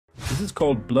This is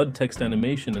called blood text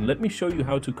animation, and let me show you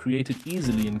how to create it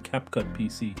easily in CapCut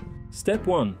PC. Step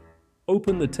 1.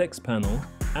 Open the text panel,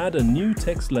 add a new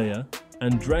text layer,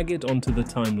 and drag it onto the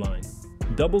timeline.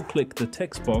 Double-click the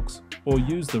text box or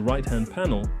use the right-hand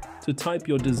panel to type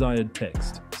your desired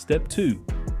text. Step 2.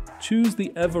 Choose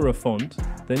the Evora font,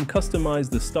 then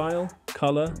customize the style,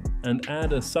 color, and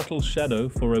add a subtle shadow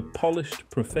for a polished,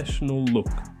 professional look.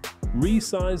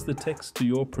 Resize the text to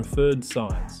your preferred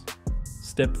size.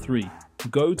 Step 3.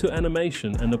 Go to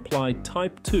animation and apply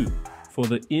Type 2 for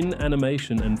the in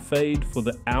animation and fade for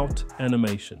the out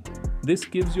animation. This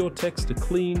gives your text a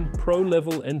clean,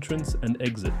 pro-level entrance and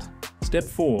exit. Step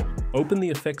 4. Open the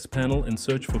effects panel and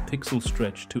search for pixel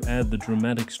stretch to add the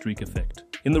dramatic streak effect.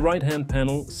 In the right-hand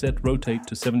panel, set rotate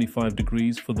to 75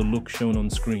 degrees for the look shown on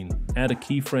screen. Add a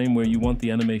keyframe where you want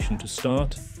the animation to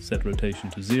start, set rotation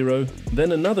to 0,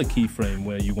 then another keyframe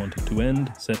where you want it to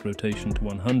end, set rotation to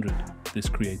 100. This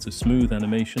creates a smooth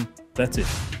animation. That's it.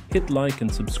 Hit like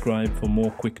and subscribe for more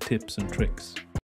quick tips and tricks.